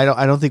 because I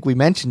don't think we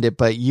mentioned it,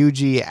 but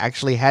Yuji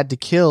actually had to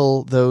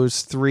kill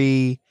those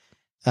 3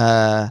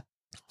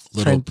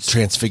 little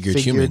transfigured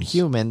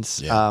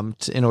humans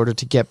in order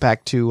to get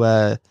back to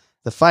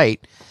the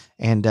fight.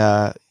 And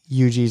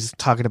Yuji's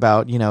talking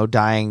about,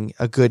 dying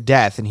a good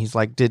death. And he's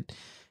like,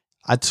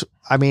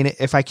 I mean,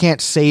 if I can't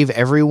save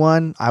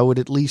everyone, I would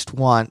at least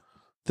want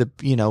the,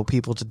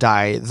 people to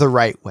die the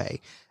right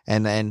way.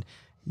 And then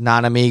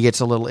Nanami gets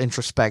a little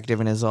introspective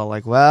and is all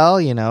like, well,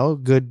 you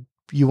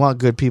want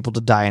good people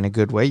to die in a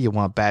good way. You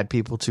want bad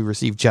people to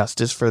receive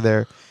justice for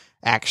their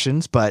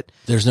actions, but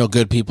there's no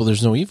good people,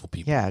 there's no evil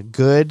people. Yeah,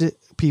 good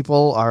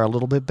people are a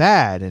little bit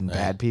bad, and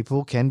bad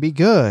people can be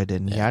good,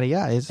 and yada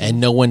yada.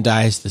 And no one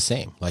dies the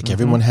same. Like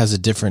everyone has a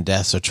different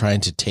death, so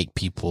trying to take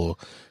people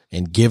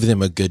and give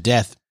them a good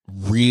death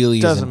really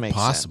isn't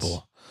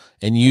possible.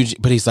 And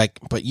but he's like,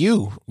 but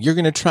you're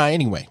going to try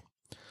anyway.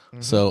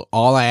 So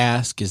all I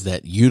ask is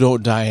that you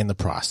don't die in the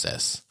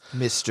process,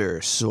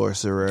 Mr.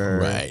 Sorcerer.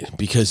 Right,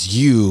 because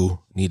you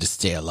need to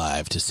stay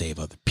alive to save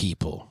other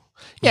people.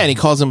 Yeah, and he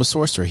calls him a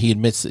sorcerer. He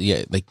admits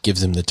that,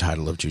 gives him the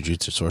title of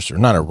Jujutsu Sorcerer.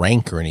 Not a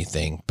rank or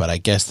anything, but I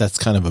guess that's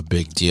kind of a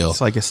big deal. It's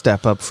like a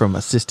step up from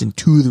assistant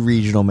to the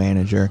regional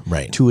manager,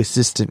 right, to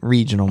assistant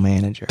regional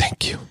manager.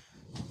 Thank you.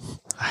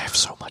 I have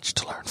so much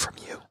to learn from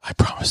you. I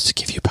promise to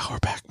give you power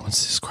back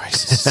once this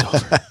crisis is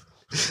over.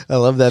 I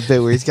love that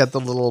bit where he's got the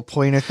little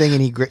pointer thing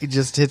and he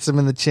just hits him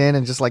in the chin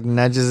and just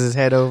nudges his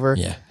head over.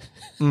 Yeah.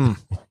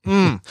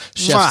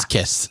 Chef's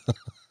kiss.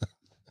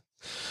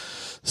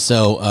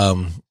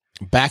 So,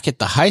 back at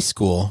the high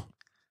school,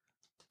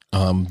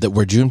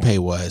 where Junpei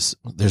was,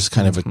 there's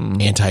kind of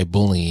an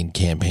anti-bullying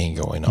campaign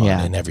going on,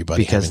 and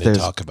everybody having to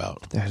talk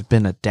about. There's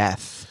been a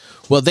death.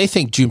 Well, they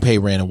think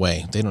Junpei ran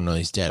away. They don't know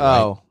he's dead.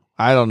 Oh, right?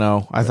 I don't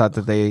know. I thought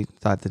that they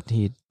thought that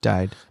he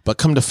died. But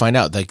come to find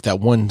out, that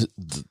one,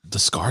 the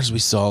scars we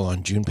saw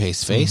on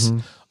Junpei's face,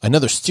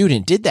 another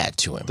student did that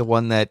to him. The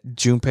one that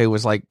Junpei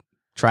was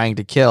trying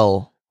to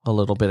kill a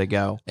little bit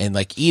ago. And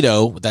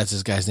Ito, that's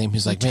this guy's name.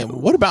 He's like, man,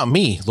 what about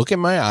me? Look at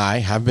my eye.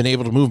 Haven't been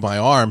able to move my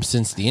arm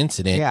since the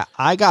incident. Yeah,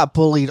 I got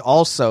bullied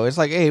also. It's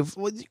like, hey,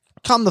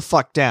 calm the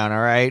fuck down, all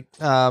right?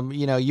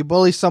 You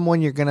bully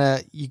someone, you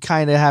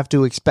kind of have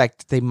to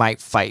expect they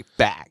might fight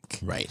back.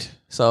 Right.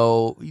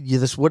 So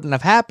this wouldn't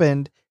have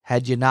happened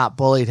had you not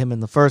bullied him in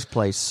the first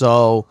place.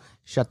 So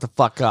shut the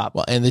fuck up.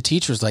 Well, and the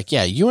teacher's like,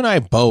 yeah, you and I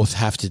both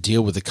have to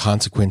deal with the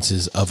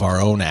consequences of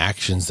our own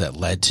actions that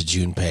led to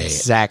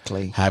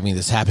Junpei having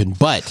this happen.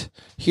 But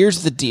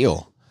here's the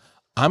deal.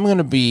 I'm going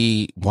to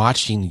be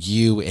watching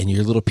you and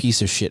your little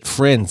piece of shit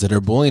friends that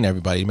are bullying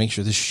everybody to make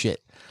sure this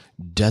shit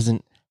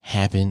doesn't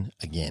happen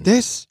again.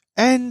 This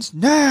ends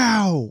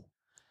now.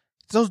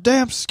 It's those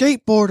damn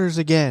skateboarders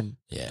again.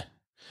 Yeah.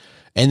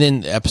 And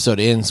then the episode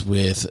ends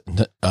with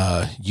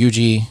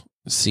Yuji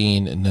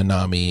seeing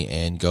Nanami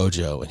and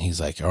Gojo, and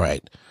he's like, all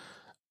right,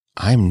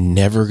 I'm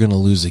never going to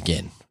lose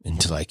again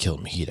until I kill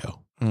Mahito.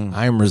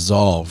 I'm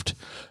resolved.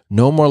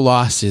 No more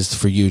losses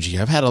for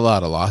Yuji. I've had a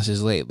lot of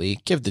losses lately.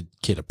 Give the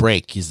kid a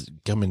break. He's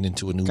coming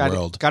into a new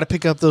world. Got to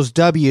pick up those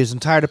W's. I'm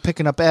tired of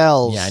picking up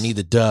L's. Yeah, I need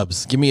the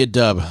dubs. Give me a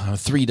dub.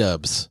 3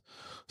 dubs.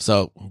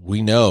 So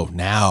we know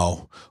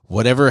now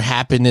whatever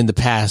happened in the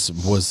past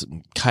was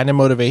kind of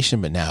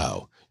motivation, but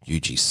now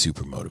Yuji's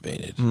super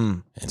motivated.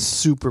 And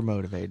super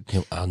motivated.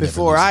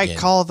 Before I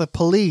call the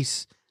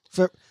police,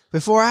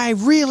 before I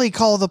really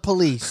call the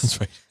police. That's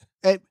right.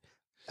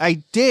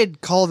 I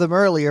did call them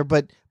earlier,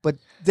 but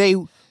they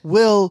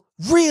will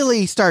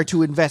really start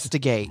to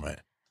investigate. Right.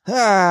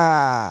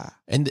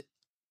 And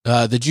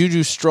the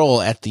Juju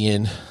stroll at the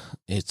end,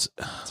 it's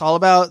all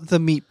about the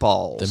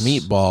meatballs. The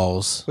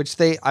meatballs. Which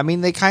they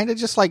kind of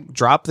just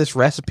drop this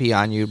recipe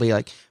on you. Be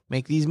like,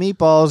 make these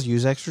meatballs,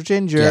 use extra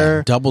ginger.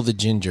 Yeah, double the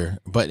ginger.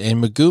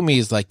 And Megumi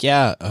is like,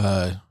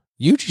 Yuji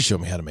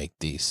showed me how to make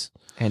these.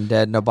 And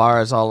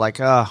Nobara's all like,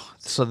 oh,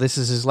 so this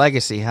is his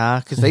legacy, huh?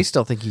 Because they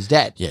still think he's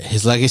dead. Yeah,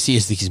 his legacy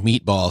is these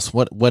meatballs.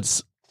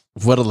 What's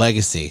what a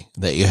legacy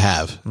that you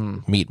have.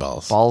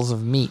 Meatballs. Balls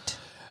of meat.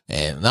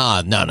 And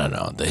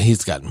no.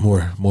 He's got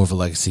more of a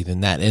legacy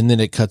than that. And then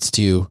it cuts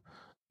to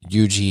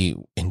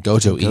Yuji and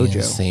Gojo eating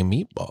the same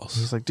meatballs.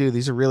 He's like, dude,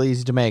 these are really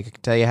easy to make. I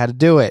can tell you how to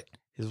do it.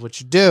 Here's what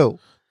you do.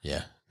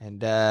 Yeah. And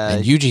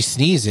Yuji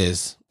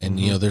sneezes, and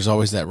there's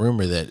always that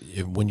rumor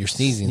that when you're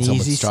sneezing,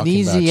 someone's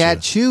talking about you.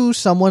 At you,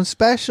 someone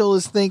special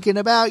is thinking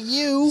about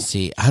you.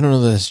 See, I don't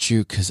know that that's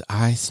true because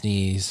I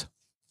sneeze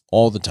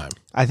all the time.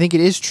 I think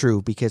it is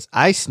true because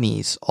I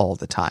sneeze all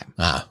the time.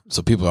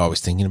 So people are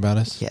always thinking about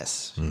us?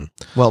 Yes.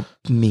 Well,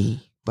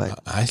 me, but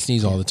I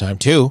sneeze all the time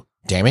too.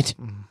 Damn it.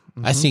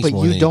 I sneeze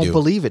more than you do. But you don't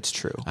believe it's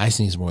true. I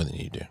sneeze more than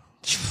you do.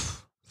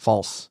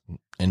 False.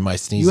 And my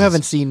sneezes. You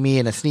haven't seen me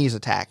in a sneeze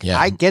attack. Yeah,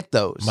 I get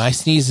those. My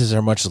sneezes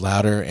are much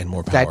louder and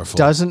more powerful. That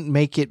doesn't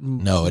make it.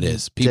 No, it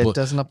is. People, that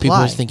doesn't apply. People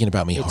are thinking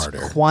about me harder.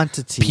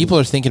 Quantity. People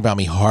are thinking about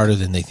me harder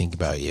than they think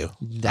about you.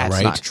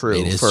 That's not true.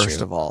 It is first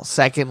of all.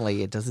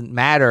 Secondly, it doesn't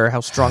matter how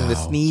strong the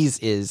sneeze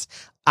is.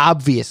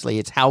 Obviously,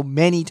 it's how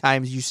many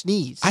times you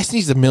sneeze. I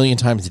sneeze 1,000,000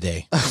 times a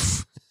day.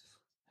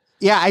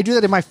 Yeah, I do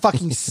that in my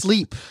fucking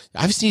sleep.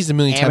 I've sneezed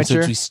 1,000,000 times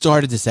since we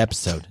started this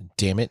episode.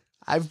 Damn it.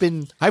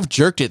 I've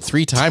jerked it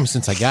 3 times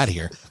since I got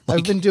here.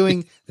 I've been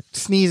doing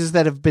sneezes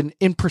that have been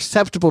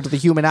imperceptible to the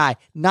human eye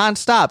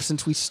nonstop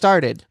since we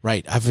started.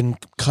 Right. I've been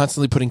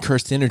constantly putting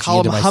cursed energy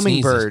into my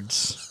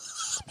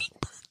hummingbirds.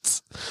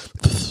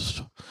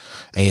 Hummingbirds.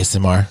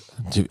 ASMR.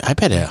 Dude, I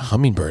bet a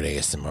hummingbird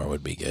ASMR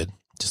would be good.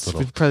 Just a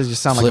little. It probably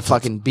just sound like a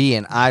fucking bee,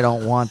 and I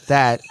don't want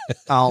that. I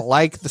don't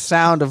like the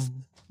sound of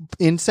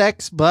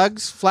insects,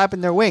 bugs flapping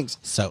their wings.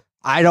 So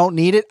I don't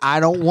need it. I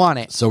don't want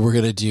it. So we're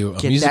gonna do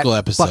a musical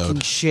episode.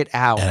 Fucking shit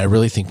out. And I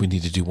really think we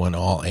need to do one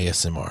all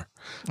ASMR.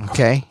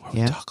 Okay.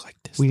 Where we talk like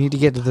this. We need to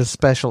get to the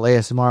special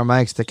ASMR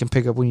mics that can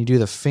pick up when you do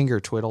the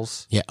finger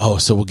twiddles. Yeah. Oh,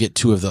 so we'll get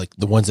 2 of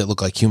the ones that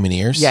look like human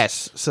ears.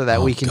 Yes, so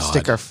that we can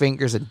stick our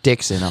fingers and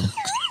dicks in them.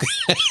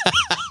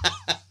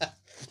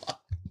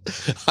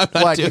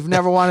 What? You've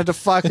never wanted to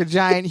fuck a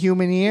giant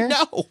human ear?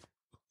 No.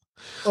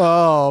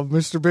 Oh,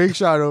 Mr. Big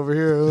Shot over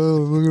here.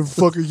 Oh, we're gonna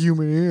fuck a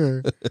human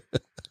ear.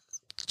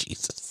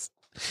 Jesus.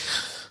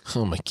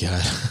 Oh my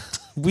God.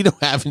 We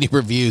don't have any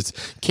reviews.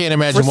 Can't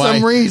imagine why. For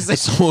some reason.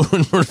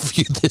 Someone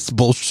reviewed this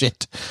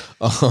bullshit.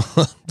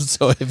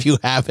 So if you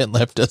haven't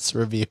left us a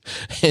review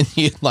and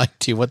you'd like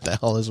to, what the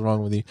hell is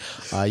wrong with you?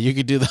 You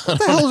could do that. What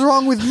the hell is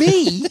wrong with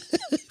me?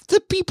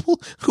 The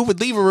people who would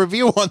leave a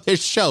review on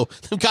this show,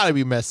 they've got to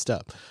be messed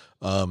up.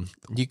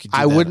 You could.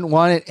 I wouldn't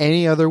want it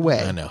any other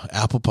way. I know.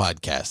 Apple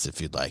Podcasts,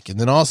 if you'd like, and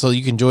then also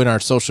you can join our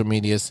social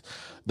medias.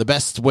 The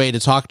best way to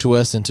talk to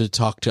us and to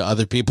talk to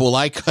other people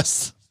like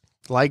us,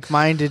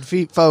 like-minded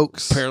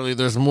folks. Apparently,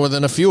 there's more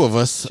than a few of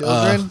us.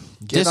 Children,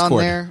 get Discord. On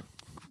there.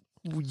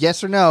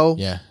 Yes or no?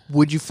 Yeah.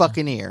 Would you fuck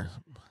an ear?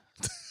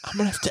 I'm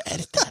gonna have to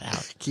edit that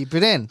out. Keep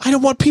it in. I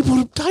don't want people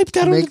to type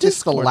that on the Discord. Make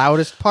this the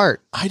loudest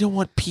part. I don't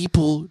want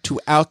people to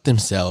out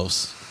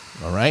themselves.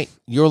 All right,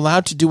 you're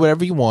allowed to do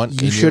whatever you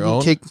want. You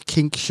shouldn't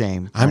kink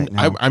shame.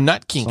 I'm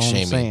not kink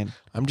shaming.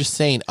 I'm just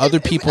saying other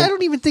people. I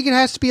don't even think it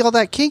has to be all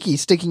that kinky.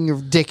 Sticking your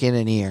dick in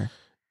an ear,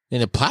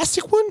 in a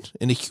plastic one,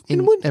 in a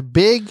human one, a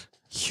big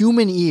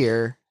human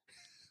ear.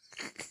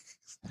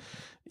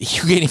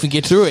 You can't even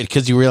get through it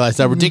because you realize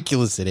how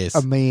ridiculous it is.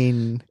 I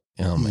mean,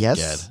 oh my God!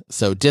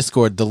 So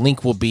Discord, the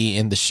link will be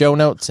in the show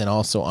notes and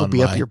also on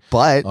up your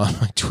butt, on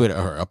my Twitter,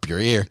 or up your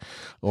ear,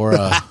 or.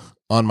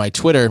 On my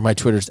Twitter, my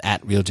Twitter's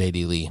at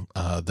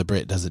RealJDLee. The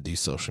Brit doesn't do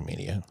social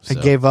media. So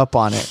I gave up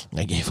on it.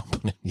 I gave up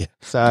on it, yeah.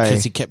 Sorry.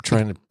 Because he kept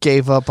trying to...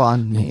 Gave up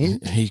on me?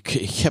 He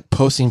kept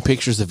posting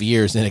pictures of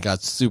ears, and it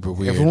got super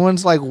weird.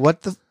 Everyone's like,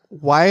 what the...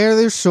 Why are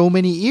there so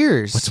many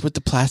ears? What's with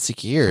the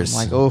plastic ears?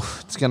 I'm like, oh,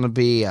 it's going to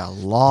be a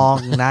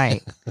long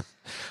night.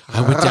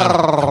 I went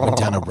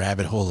down a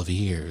rabbit hole of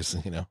ears,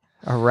 you know.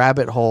 A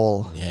rabbit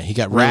hole. Yeah, he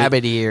got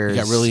rabbit ears. He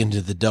got really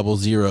into the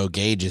 00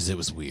 gauges. It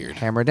was weird.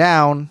 Hammer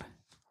down.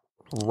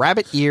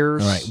 Rabbit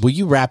ears. All right. Will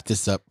you wrap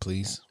this up,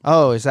 please?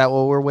 Oh, is that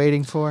what we're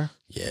waiting for?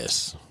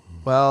 Yes.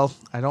 Well,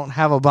 I don't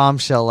have a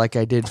bombshell like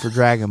I did for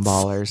Dragon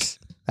Ballers.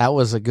 That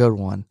was a good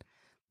one.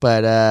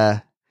 But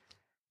I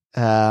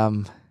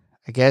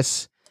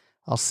guess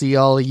I'll see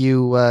all of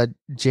you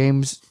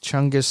James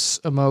Chungus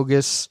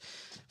Amogus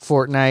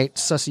Fortnite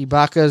Sussy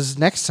Bakas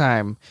next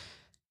time.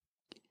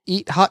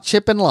 Eat hot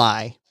chip and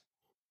lie.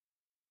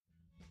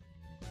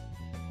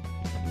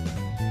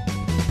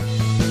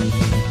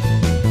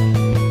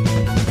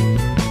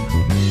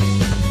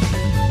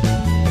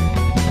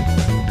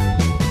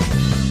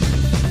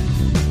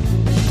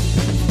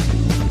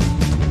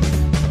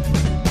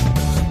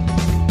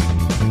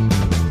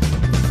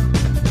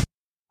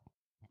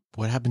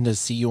 What happened to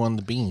see you on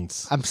the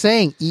beans? I'm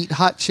saying eat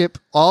hot chip.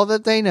 All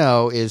that they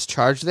know is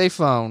charge their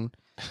phone,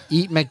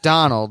 eat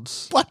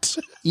McDonald's. What?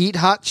 Eat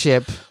hot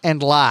chip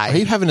and lie. Are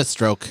you having a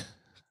stroke?